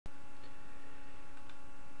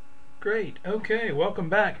Great. Okay, welcome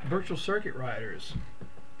back, virtual circuit riders.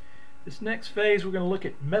 This next phase we're going to look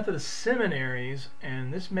at Methodist seminaries,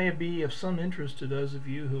 and this may be of some interest to those of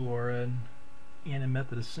you who are in a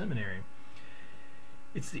Methodist seminary.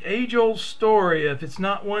 It's the age-old story: if it's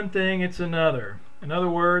not one thing, it's another. In other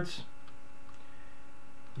words,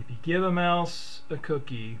 if you give a mouse a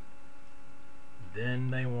cookie, then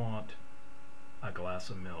they want a glass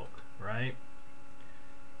of milk, right?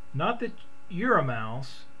 Not that you're a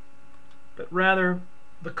mouse, but rather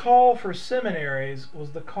the call for seminaries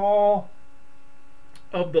was the call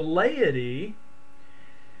of the laity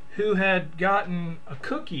who had gotten a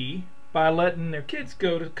cookie by letting their kids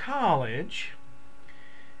go to college,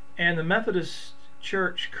 and the Methodist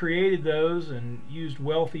Church created those and used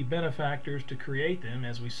wealthy benefactors to create them,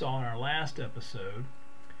 as we saw in our last episode.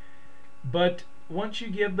 But once you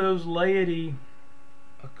give those laity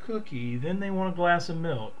a cookie, then they want a glass of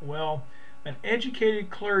milk. Well, an educated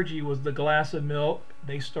clergy was the glass of milk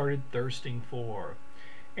they started thirsting for.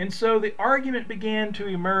 And so the argument began to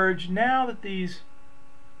emerge now that these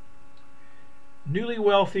newly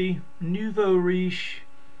wealthy, nouveau riche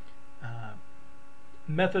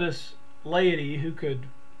Methodist laity, who could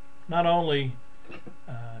not only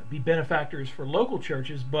be benefactors for local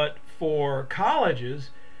churches but for colleges,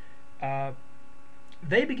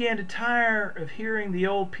 they began to tire of hearing the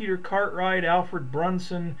old Peter Cartwright, Alfred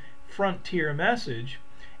Brunson frontier message,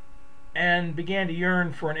 and began to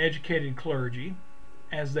yearn for an educated clergy,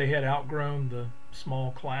 as they had outgrown the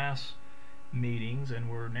small class meetings and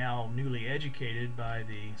were now newly educated by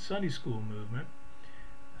the Sunday school movement.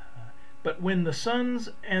 But when the sons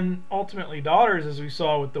and ultimately daughters, as we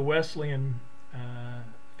saw with the Wesleyan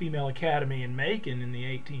Female Academy in Macon in the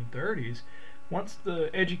 1830s, once the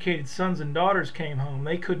educated sons and daughters came home,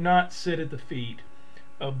 they could not sit at the feet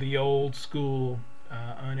of the old school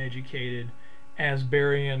uneducated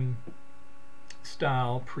Asbury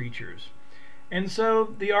style preachers. And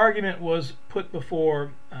so the argument was put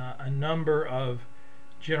before a number of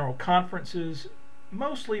general conferences,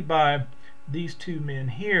 mostly by these two men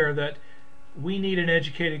here, that we need an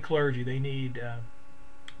educated clergy. They need a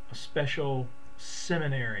special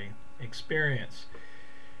seminary experience.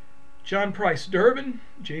 John Price Durbin,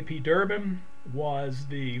 J.P. Durbin, was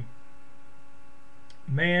the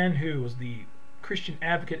man who was the Christian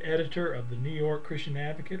Advocate editor of the New York Christian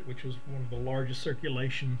Advocate, which was one of the largest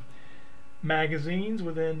circulation magazines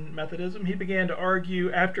within Methodism. He began to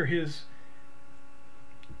argue after his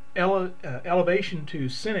elevation to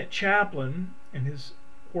Senate chaplain and his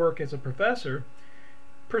work as a professor,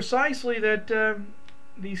 precisely that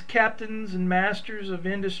these captains and masters of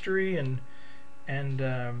industry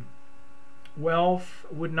and wealth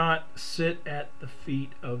would not sit at the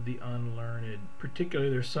feet of the unlearned.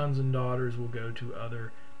 Particularly their sons and daughters will go to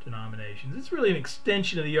other denominations. It's really an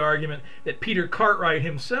extension of the argument that Peter Cartwright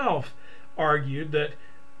himself argued, that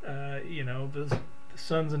the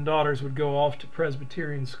sons and daughters would go off to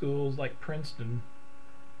Presbyterian schools like Princeton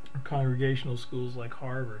or congregational schools like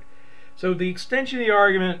Harvard. So the extension of the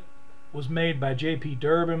argument was made by J.P.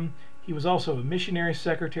 Durbin. He was also a missionary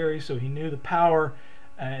secretary, so he knew the power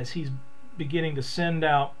as he's beginning to send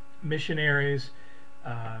out missionaries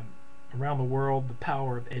around the world, the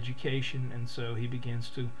power of education, and so he begins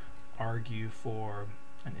to argue for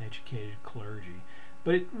an educated clergy.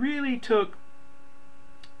 But it really took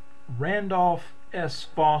Randolph S.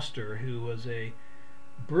 Foster, who was a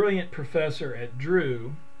brilliant professor at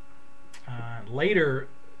Drew, later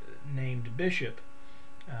named bishop,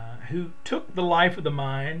 who took the life of the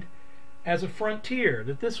mind as a frontier,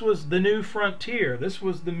 that this was the new frontier, this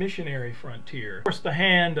was the missionary frontier. Forced the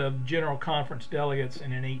hand of General Conference delegates,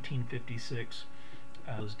 and in 1856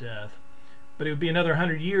 his death. But it would be another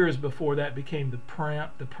 100 years before that became the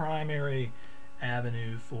primary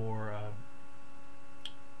avenue for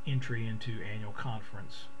entry into annual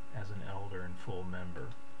conference as an elder and full member.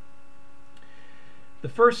 The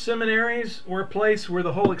first seminaries were a place where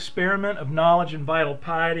the whole experiment of knowledge and vital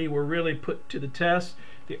piety were really put to the test.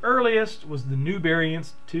 The earliest was the Newberry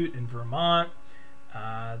Institute in Vermont.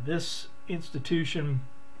 This institution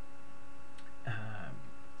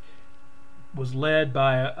was led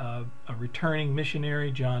by a returning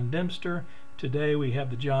missionary, John Dempster. Today we have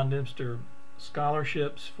the John Dempster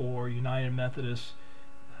scholarships for United Methodists,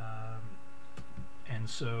 and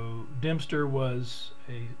so Dempster was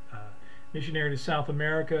a missionary to South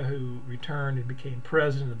America who returned and became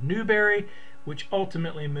president of Newberry, which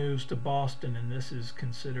ultimately moves to Boston, and this is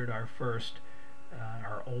considered our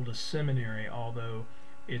oldest seminary, although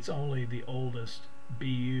it's only the oldest.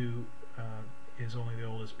 BU is only the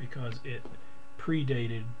oldest because it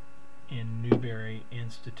predated in Newberry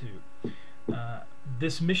Institute.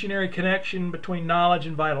 This missionary connection between knowledge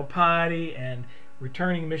and vital piety and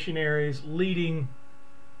returning missionaries leading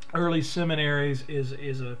early seminaries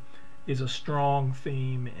is a strong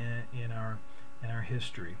theme in our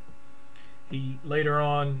history. He later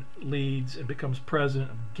on leads and becomes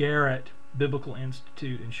president of Garrett Biblical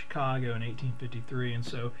Institute in Chicago in 1853, and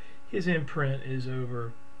so his imprint is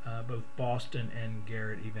over both Boston and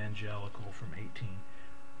Garrett Evangelical from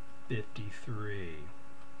 1853.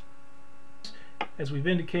 As we've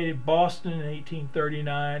indicated, Boston in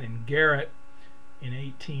 1839 and Garrett in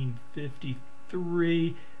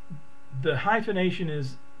 1853. The hyphenation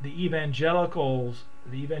is the Evangelicals.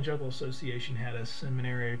 The Evangelical Association had a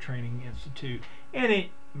seminary training institute, and it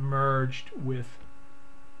merged with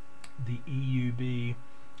the EUB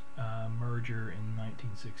merger in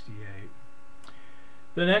 1968.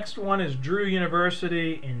 The next one is Drew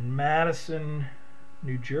University in Madison,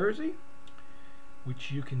 New Jersey, which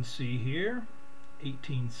you can see here,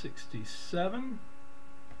 1867.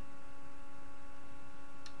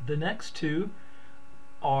 The next two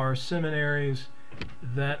are seminaries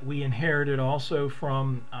that we inherited also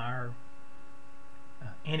from our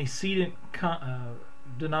antecedent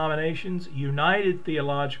denominations. United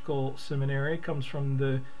Theological Seminary comes from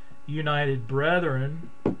the United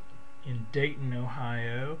Brethren in Dayton,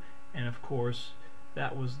 Ohio, and of course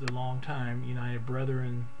that was the long-time United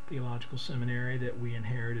Brethren Theological Seminary that we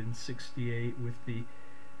inherited in '68 with the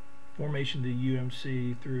formation of the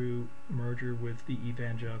UMC through merger with the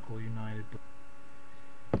Evangelical United Brethren.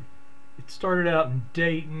 It started out in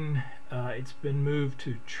Dayton. It's been moved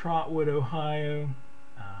to Trotwood, Ohio,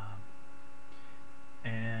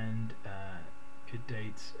 and it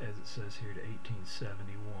dates, as it says here, to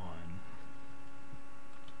 1871.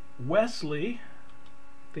 Wesley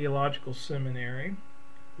Theological Seminary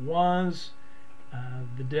was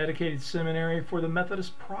the dedicated seminary for the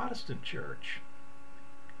Methodist Protestant Church.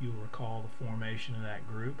 You'll recall the formation of that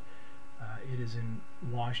group. It is in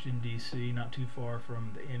Washington, D.C., not too far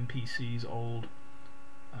from the MPC's old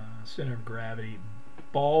center of gravity,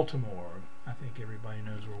 Baltimore. I think everybody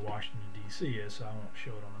knows where Washington, D.C. is, so I won't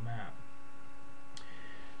show it on the map.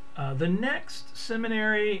 The next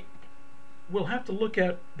seminary, we'll have to look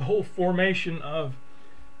at the whole formation of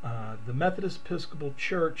the Methodist Episcopal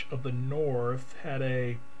Church of the North. Had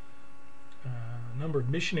a number of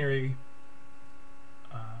missionary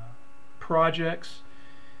projects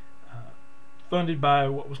funded by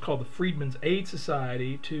what was called the Freedmen's Aid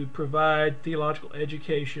Society to provide theological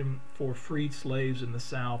education for freed slaves in the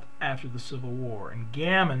South after the Civil War. And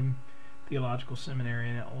Gammon Theological Seminary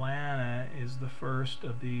in Atlanta is the first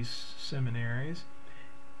of these seminaries.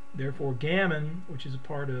 Therefore, Gammon, which is a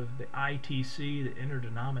part of the ITC, the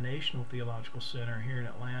Interdenominational Theological Center here in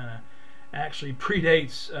Atlanta, actually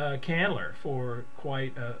predates Candler for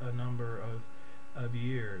quite a number of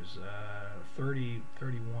years, 31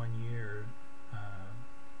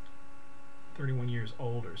 years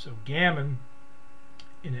older. So Gammon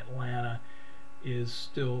in Atlanta is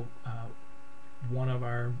still one of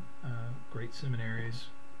our great seminaries,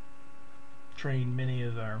 trained many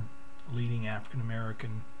of our leading African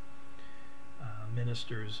American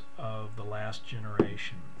ministers of the last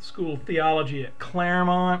generation. The School of Theology at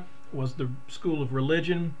Claremont was the School of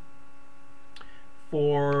Religion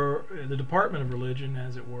for the Department of Religion,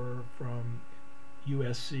 as it were, from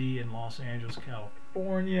USC in Los Angeles,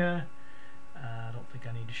 California. I don't think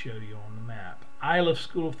I need to show you on the map. Iliff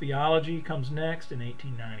School of Theology comes next in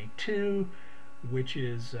 1892, which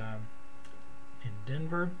is in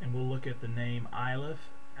Denver, and we'll look at the name Iliff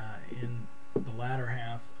in the latter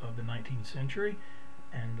half of the 19th century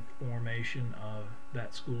and the formation of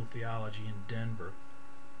that School of Theology in Denver.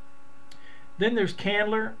 Then there's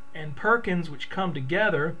Candler and Perkins, which come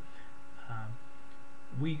together.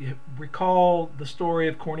 We recall the story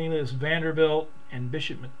of Cornelius Vanderbilt and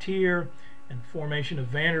Bishop Mateer and the formation of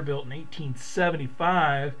Vanderbilt in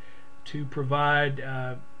 1875 to provide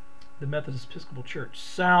the Methodist Episcopal Church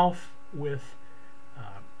South with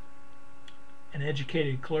an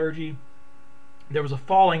educated clergy. There was a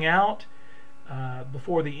falling out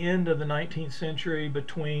before the end of the 19th century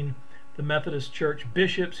between the Methodist Church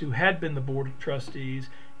bishops, who had been the Board of Trustees,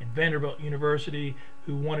 and Vanderbilt University,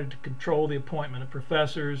 who wanted to control the appointment of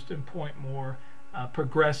professors, to appoint more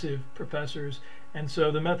progressive professors. And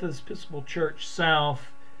so the Methodist Episcopal Church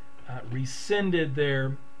South rescinded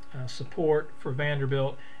their support for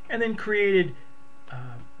Vanderbilt and then created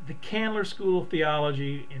the Candler School of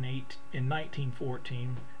Theology in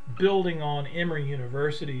 1914, building on Emory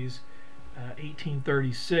University's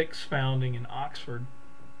 1836 founding in Oxford,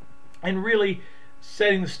 and really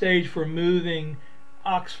setting the stage for moving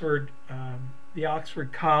Oxford the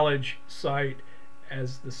Oxford College site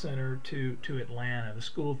as the center to Atlanta. The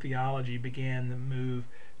School of Theology began the move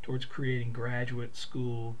towards creating graduate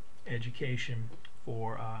school education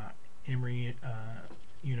for Emory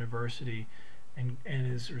University, and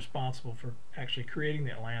is responsible for actually creating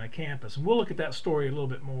the Atlanta campus. And we'll look at that story a little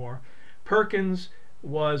bit more. Perkins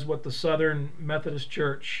was what the Southern Methodist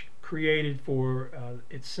Church created for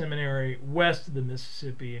its seminary west of the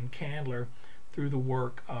Mississippi in Candler through the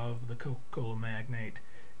work of the Coca-Cola magnate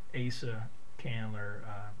Asa Candler.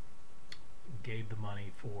 Gave the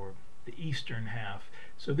money for the eastern half.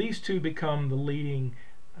 So these two become the leading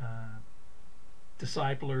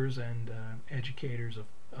disciplers and educators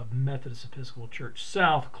of Methodist Episcopal Church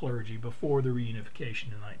South clergy before the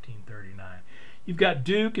reunification in 1939. You've got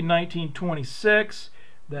Duke in 1926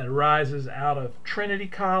 that arises out of Trinity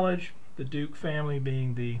College, the Duke family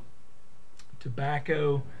being the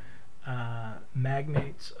tobacco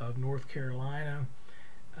magnates of North Carolina.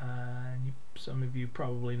 Some of you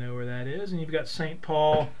probably know where that is. And you've got St.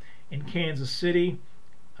 Paul in Kansas City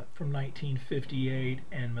from 1958,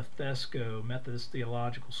 and Methesco, Methodist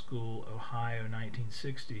Theological School, Ohio,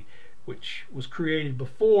 1960, which was created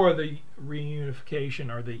before the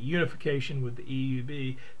reunification or the unification with the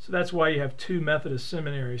EUB. So that's why you have two Methodist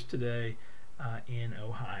seminaries today in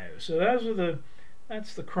Ohio. So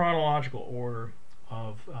that's the chronological order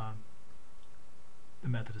of the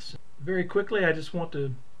Methodist. Very quickly, I just want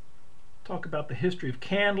to talk about the history of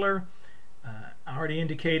Candler. I already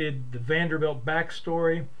indicated the Vanderbilt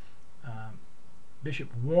backstory.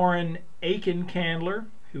 Bishop Warren Aiken Candler,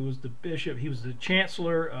 who was the bishop, he was the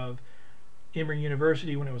chancellor of Emory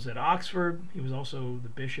University when it was at Oxford. He was also the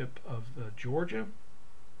bishop of Georgia.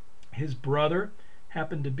 His brother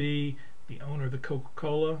happened to be the owner of the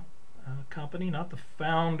Coca-Cola company, not the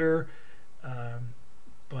founder,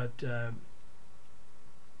 but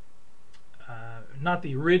not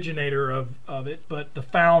the originator of it, but the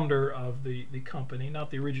founder of the company,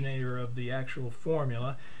 not the originator of the actual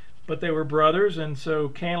formula. But they were brothers, and so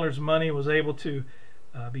Candler's money was able to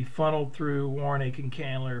be funneled through Warren Aiken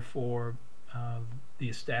Candler for the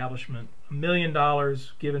establishment. $1 million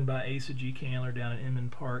given by Asa G. Candler down at Inman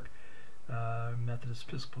Park, Methodist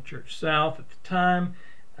Episcopal Church South at the time.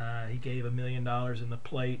 He gave $1 million in the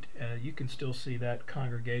plate. You can still see that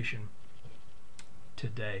congregation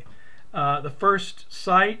today. The first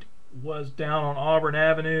site was down on Auburn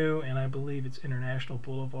Avenue, and I believe it's International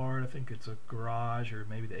Boulevard. I think it's a garage, or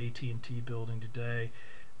maybe the AT&T building today.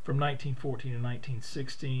 From 1914 to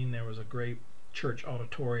 1916, there was a great church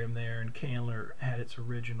auditorium there, and Candler had its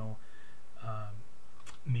original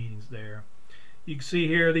meetings there. You can see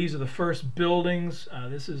here, these are the first buildings.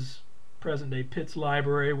 This is present-day Pitts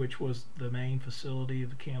Library, which was the main facility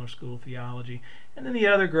of the Candler School of Theology, and then the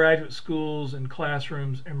other graduate schools and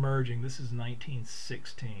classrooms emerging. This is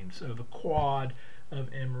 1916. So the quad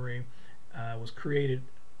of Emory was created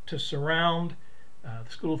to surround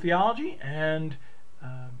the School of Theology, and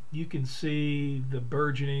you can see the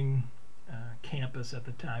burgeoning campus at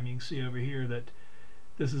the time. You can see over here that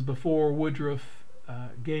this is before Woodruff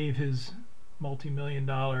gave his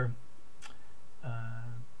multi-million-dollar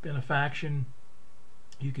benefaction.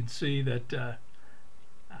 You can see that the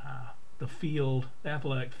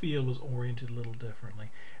athletic field was oriented a little differently.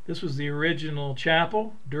 This was the original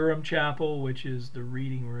chapel, Durham Chapel, which is the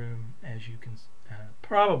reading room, as you can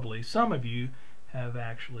probably, some of you have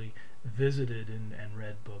actually visited and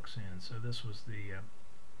read books in. So this was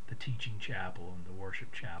the teaching chapel and the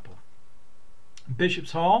worship chapel.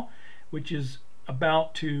 Bishop's Hall, which is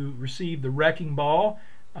about to receive the wrecking ball,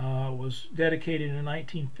 was dedicated in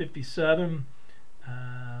 1957.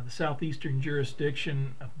 The southeastern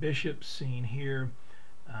jurisdiction of bishops, seen here,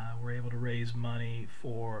 were able to raise money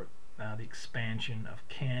for the expansion of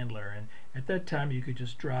Candler. And at that time, you could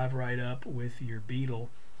just drive right up with your Beetle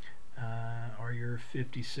or your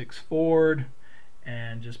 56 Ford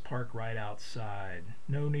and just park right outside.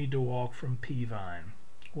 No need to walk from Peavine.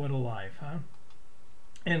 What a life, huh?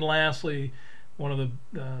 And lastly, one of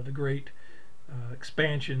the great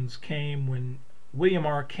expansions came when William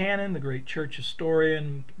R. Cannon, the great church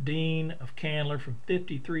historian, dean of Candler from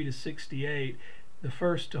 53 to 68, the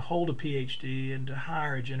first to hold a PhD and to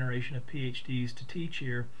hire a generation of PhDs to teach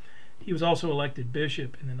here. He was also elected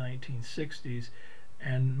bishop in the 1960s,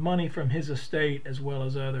 and money from his estate as well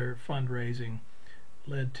as other fundraising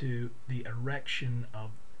led to the erection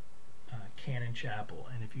of Cannon Chapel.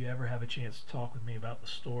 And if you ever have a chance to talk with me about the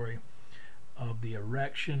story of the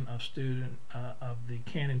erection of the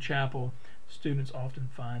Cannon Chapel, students often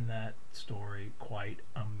find that story quite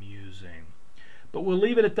amusing. But we'll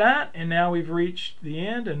leave it at that, and now we've reached the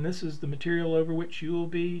end, and this is the material over which you will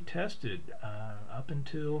be tested up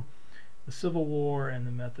until the Civil War and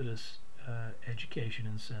the Methodist education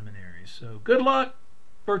in seminaries. So good luck,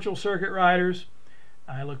 virtual circuit riders.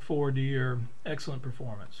 I look forward to your excellent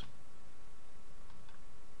performance.